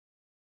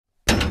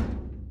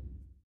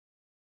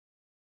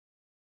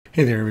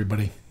Hey there,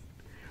 everybody.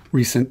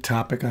 Recent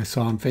topic I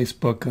saw on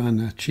Facebook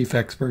on Chief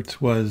Experts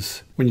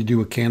was when you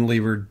do a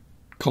cantilevered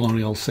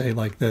colonial, say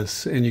like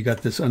this, and you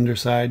got this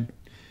underside,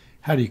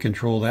 how do you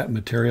control that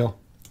material?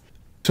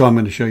 So I'm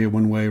going to show you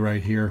one way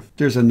right here.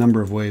 There's a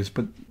number of ways,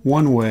 but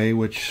one way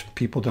which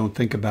people don't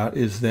think about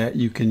is that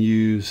you can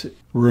use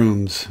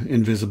rooms,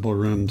 invisible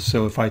rooms.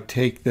 So if I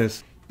take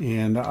this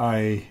and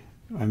I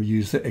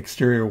use the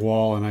exterior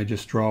wall and I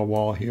just draw a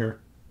wall here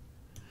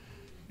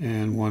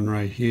and one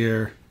right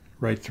here,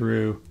 right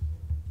through.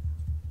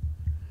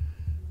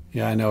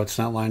 Yeah, I know it's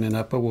not lining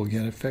up, but we'll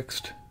get it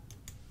fixed.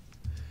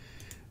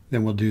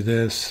 Then we'll do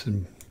this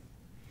and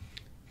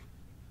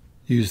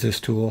use this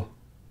tool,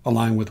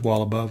 align with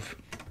wall above.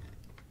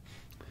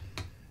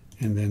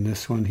 And then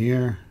this one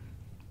here,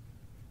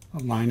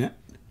 align it.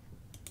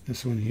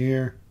 This one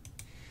here.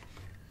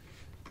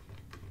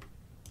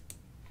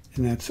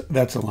 And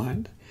that's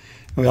aligned.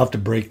 We'll have to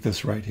break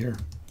this right here.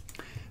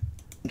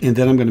 And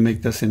then I'm going to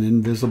make this an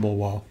invisible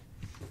wall.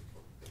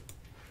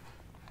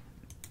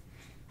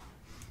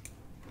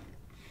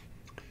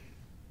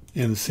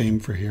 And the same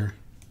for here.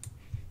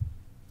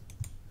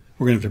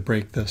 We're going to have to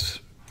break this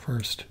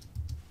first.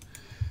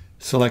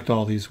 Select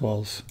all these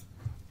walls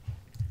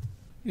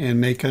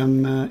and make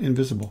them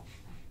invisible.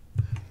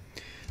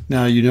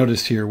 Now you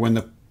notice here when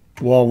the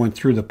wall went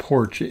through the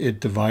porch,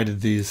 it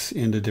divided these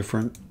into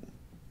different,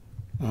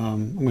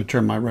 I'm going to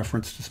turn my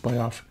reference display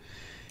off.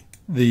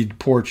 The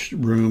porch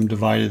room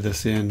divided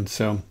this in.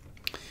 So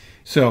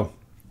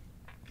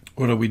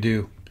what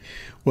do?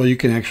 Well, you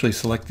can actually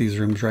select these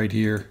rooms right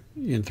here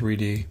in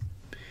 3D.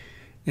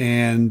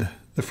 And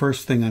the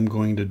first thing I'm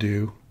going to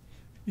do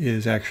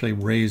is actually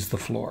raise the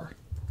floor.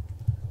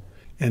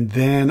 And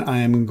then I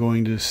am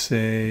going to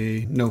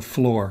say no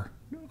floor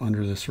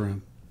under this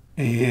room.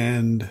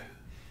 And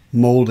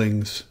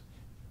moldings.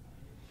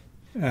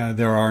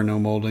 There are no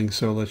moldings,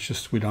 so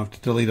we don't have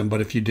to delete them. But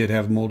if you did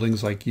have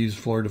moldings, like use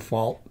floor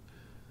default,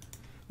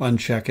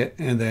 uncheck it,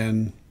 and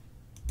then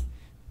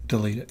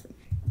delete it.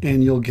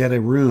 And you'll get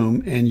a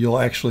room, and you'll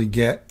actually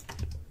get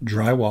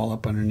drywall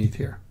up underneath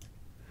here.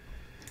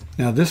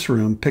 Now this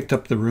room picked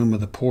up the room of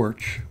the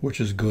porch, which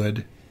is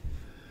good,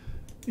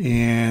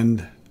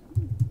 and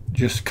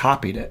just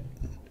copied it.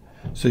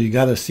 So you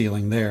got a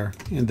ceiling there.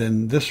 And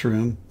then this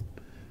room,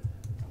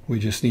 we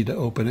just need to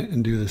open it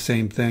and do the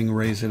same thing,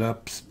 raise it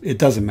up. It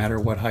doesn't matter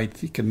what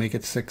height, you can make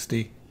it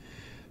 60.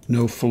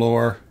 No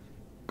floor,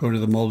 go to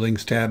the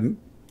moldings tab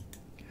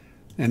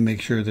and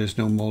make sure there's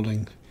no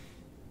molding.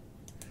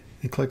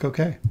 And click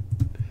OK.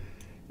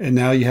 And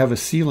now you have a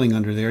ceiling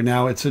under there.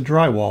 Now it's a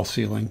drywall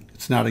ceiling.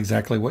 It's not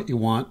exactly what you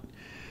want,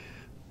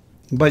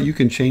 but you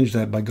can change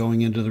that by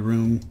going into the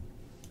room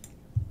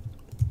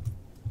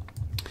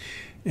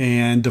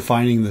and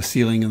defining the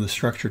ceiling in the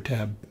structure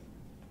tab.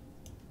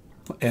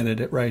 Edit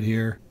it right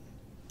here,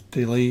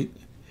 delete,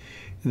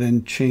 and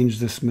then change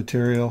this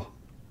material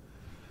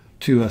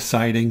to a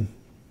siding.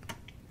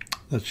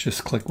 Let's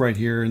just click right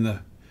here in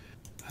the,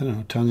 I don't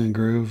know, tongue and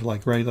groove,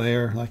 like right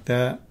there, like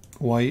that,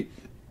 white.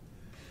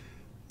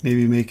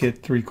 Maybe make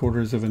it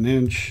 3/4 of an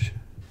inch.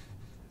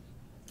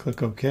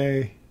 Click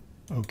OK,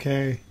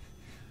 OK.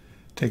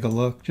 Take a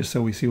look just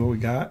so we see what we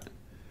got.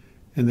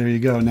 And there you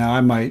go. Now I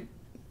might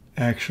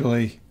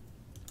actually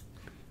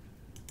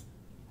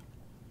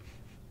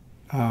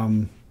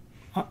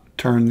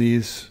turn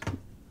these,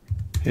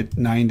 hit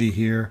 90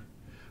 here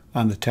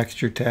on the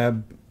texture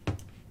tab,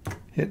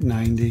 hit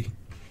 90.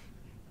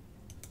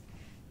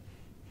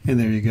 And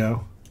there you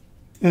go.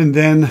 And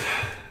then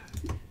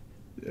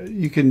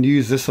you can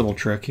use this little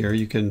trick here.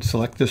 You can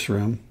select this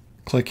room,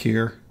 click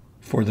here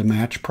for the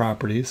match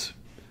properties,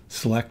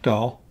 select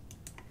all,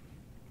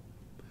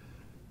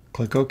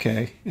 click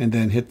OK, and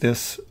then hit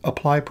this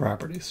apply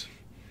properties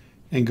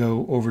and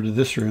go over to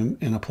this room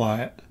and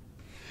apply it.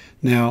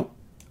 Now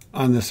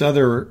on this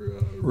other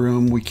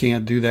room we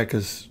can't do that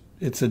because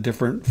it's a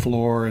different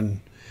floor,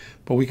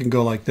 but we can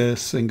go like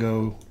this and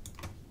go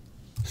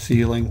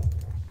ceiling,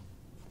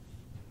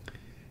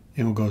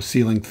 and we'll go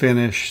ceiling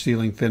finish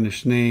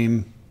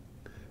name,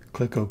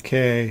 click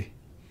OK,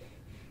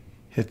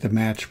 hit the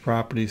match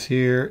properties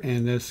here,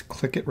 and just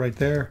click it right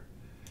there,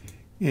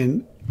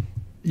 and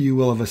you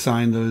will have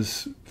assigned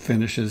those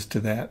finishes to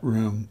that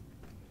room.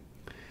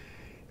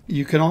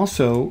 You can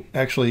also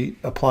actually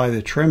apply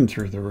the trim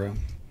through the room.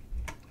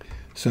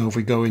 So if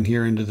we go in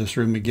here into this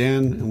room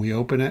again and we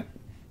open it,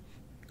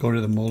 go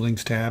to the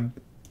moldings tab,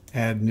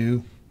 add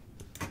new,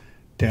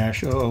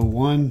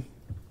 -001,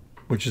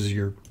 which is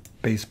your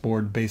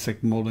baseboard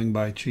basic molding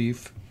by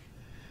Chief,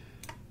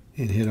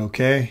 and hit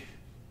OK.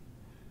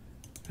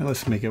 And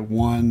let's make it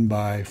 1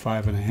 by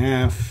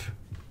 5.5,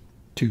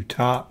 2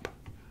 top,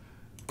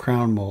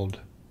 crown mold.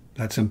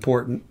 That's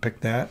important. Pick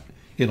that.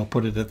 It'll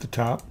put it at the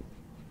top.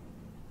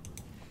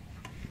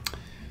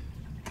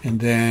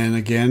 And then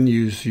again,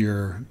 use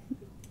your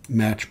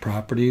match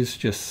properties.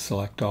 Just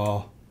select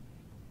all,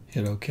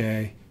 hit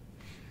OK,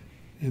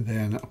 and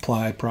then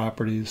apply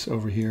properties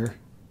over here.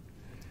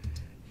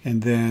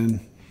 And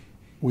then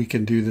we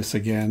can do this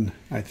again,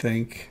 I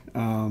think.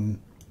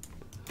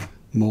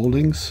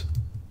 moldings,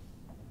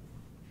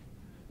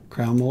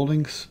 crown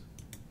moldings,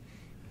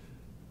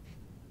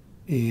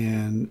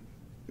 and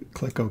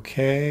click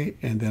OK,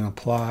 and then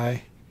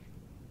apply.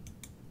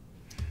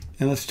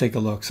 And let's take a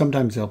look.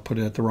 Sometimes they'll put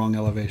it at the wrong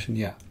elevation.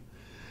 Yeah.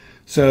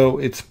 So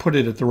it's put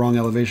it at the wrong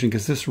elevation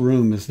because this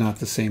room is not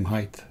the same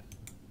height.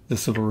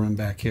 This little room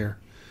back here.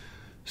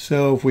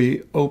 So if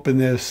we open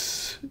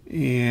this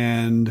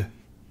and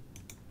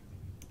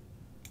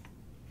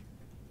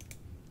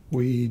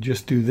we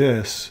just do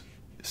this,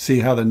 see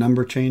how the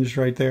number changed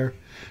right there?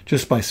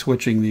 Just by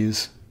switching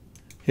these.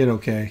 Hit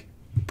OK,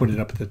 put it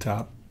up at the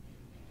top.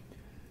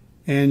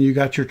 And you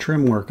got your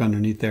trim work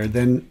underneath there.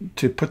 Then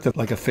to put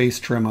like a face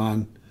trim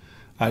on,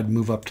 I'd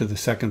move up to the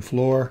second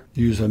floor,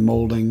 use a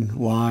molding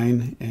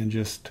line, and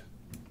just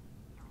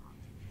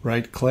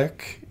right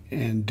click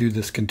and do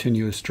this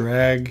continuous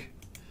drag.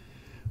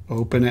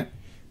 Open it,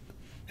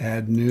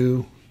 add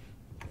new,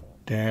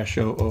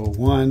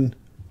 -001.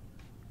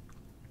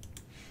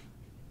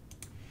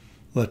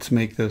 Let's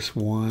make this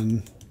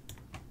 1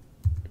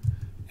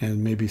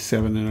 and maybe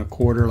 7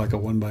 1/4, like a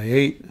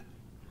 1/8.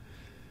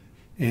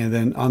 And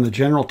then on the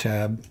general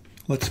tab,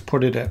 let's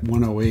put it at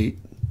 108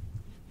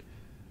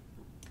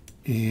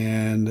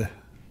 and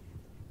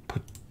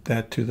put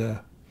that to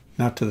the,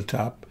 not to the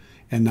top,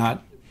 and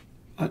not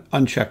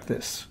uncheck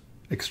this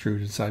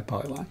extruded side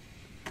polyline.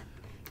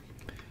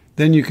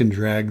 Then you can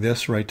drag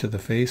this right to the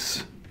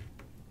face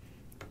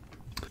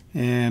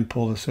and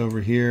pull this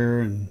over here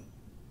and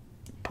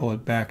pull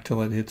it back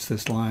till it hits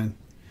this line.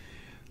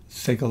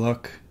 Let's take a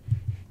look,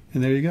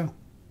 and there you go.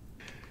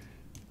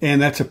 And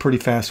that's a pretty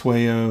fast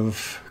way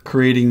of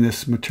creating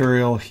this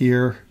material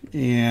here.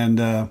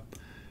 And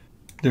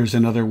there's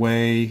another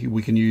way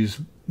we can use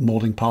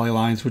molding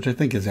polylines, which I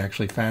think is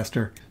actually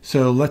faster.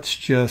 So let's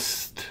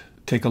just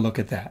take a look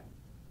at that.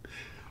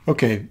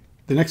 Okay,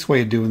 the next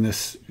way of doing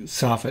this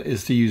soffit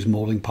is to use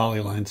molding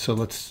polylines. So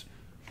let's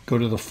go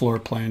to the floor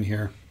plan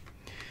here.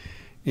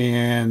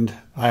 And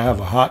I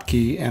have a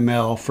hotkey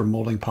ML for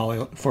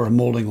for a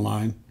molding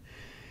line.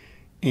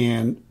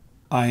 And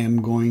I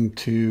am going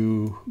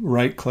to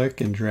right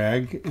click and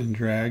drag and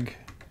drag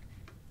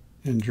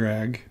and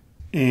drag.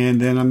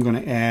 And then I'm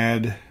going to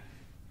add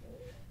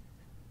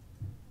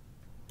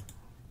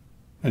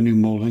a new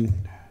molding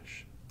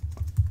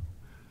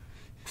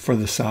for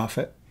the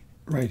soffit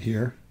right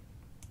here.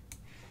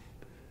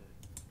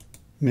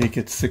 Make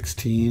it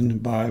 16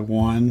 by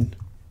 1.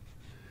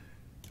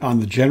 On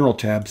the general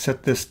tab,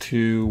 set this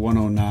to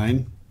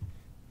 109.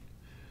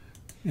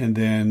 And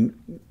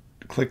then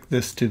click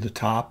this to the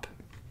top.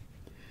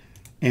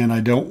 And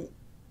I do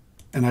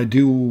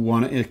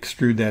want to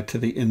extrude that to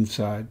the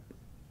inside.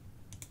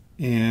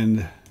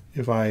 And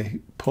if I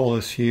pull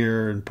this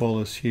here and pull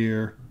this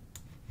here,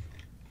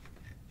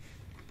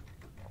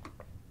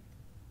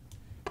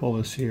 pull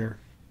this here,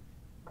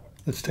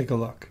 let's take a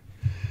look.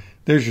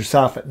 There's your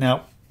soffit.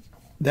 Now,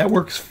 that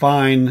works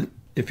fine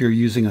if you're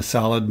using a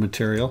solid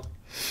material.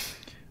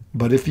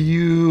 But if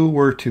you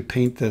were to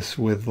paint this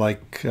with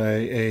like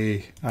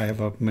I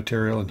have a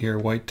material in here,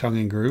 white tongue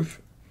and groove,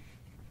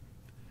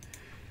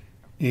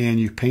 and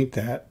you paint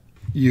that,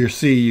 you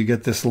see you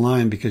get this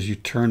line because you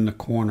turn the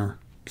corner.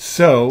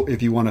 So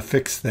if you want to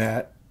fix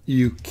that,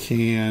 you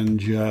can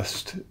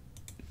just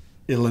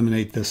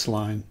eliminate this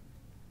line,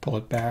 pull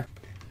it back,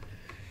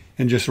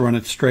 and just run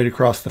it straight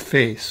across the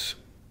face.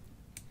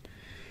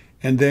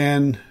 And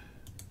then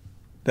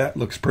that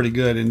looks pretty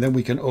good. And then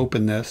we can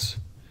open this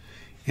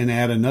and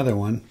add another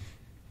one,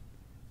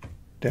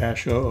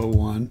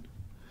 -001.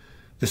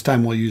 This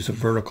time we'll use a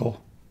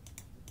vertical.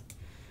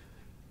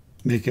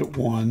 Make it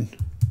 1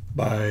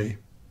 by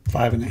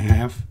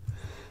 5.5.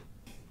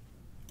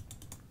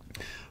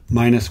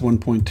 Minus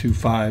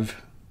 1.25.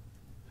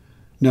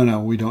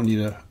 No, we don't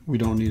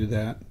need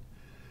that.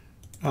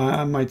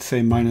 I might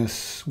say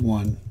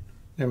 -1.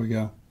 There we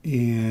go.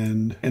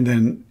 And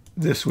then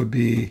this would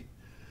be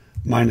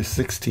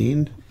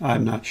 -16.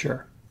 I'm not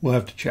sure. We'll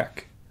have to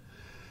check.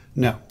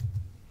 No.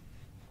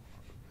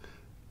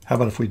 How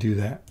about if we do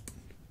that?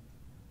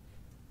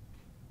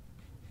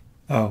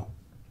 Oh,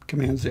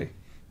 Command Z.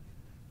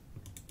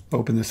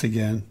 Open this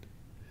again.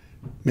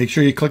 Make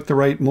sure you click the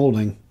right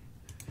molding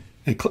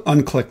and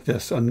unclick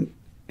this and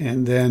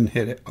then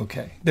hit it.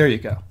 Okay, there you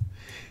go.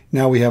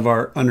 Now we have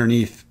our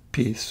underneath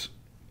piece.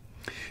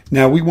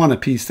 Now we want a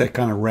piece that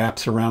kind of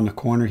wraps around the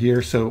corner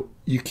here, so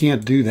you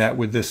can't do that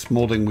with this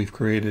molding we've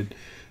created.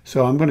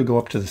 So I'm going to go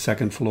up to the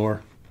second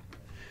floor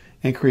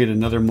and create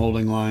another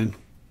molding line.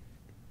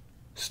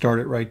 Start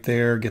it right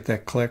there, get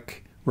that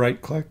click, right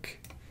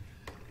click,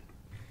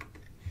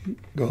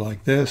 go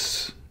like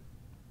this,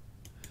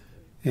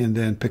 and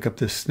then pick up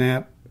this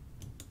snap,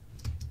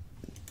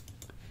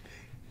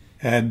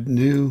 add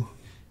new,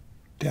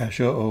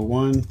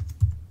 -001,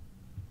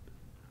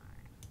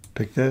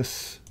 pick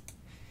this,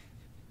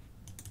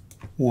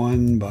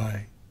 1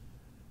 by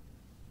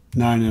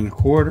 9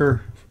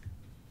 1/4.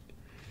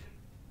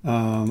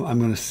 I'm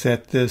going to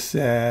set this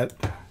at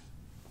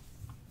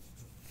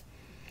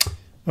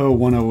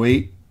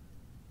 108,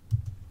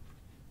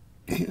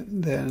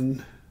 and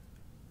then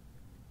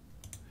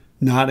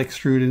not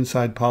extrude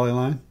inside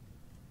polyline,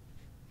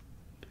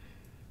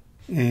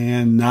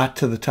 and not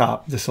to the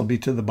top. This will be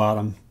to the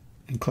bottom,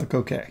 and click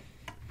OK.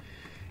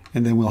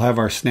 And then we'll have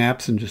our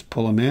snaps and just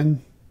pull them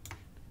in,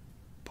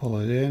 pull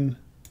it in,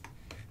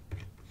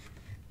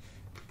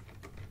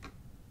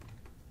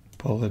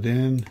 pull it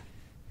in,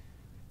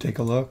 take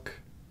a look.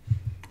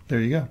 There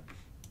you go.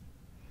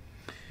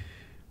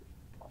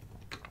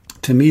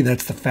 To me,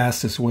 that's the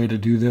fastest way to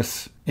do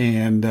this,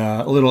 and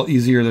a little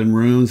easier than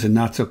rooms and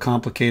not so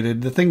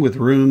complicated. The thing with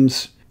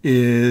rooms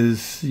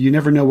is you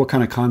never know what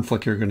kind of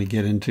conflict you're going to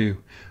get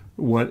into.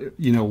 What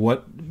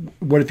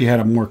if you had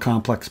a more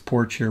complex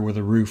porch here with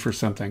a roof or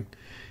something?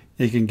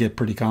 It can get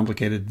pretty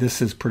complicated. This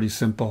is pretty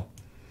simple.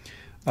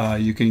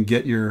 You can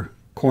get your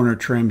corner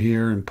trim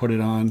here and put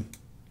it on.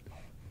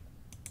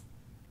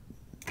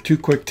 2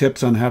 quick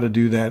tips on how to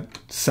do that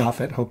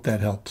soffit. Hope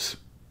that helps.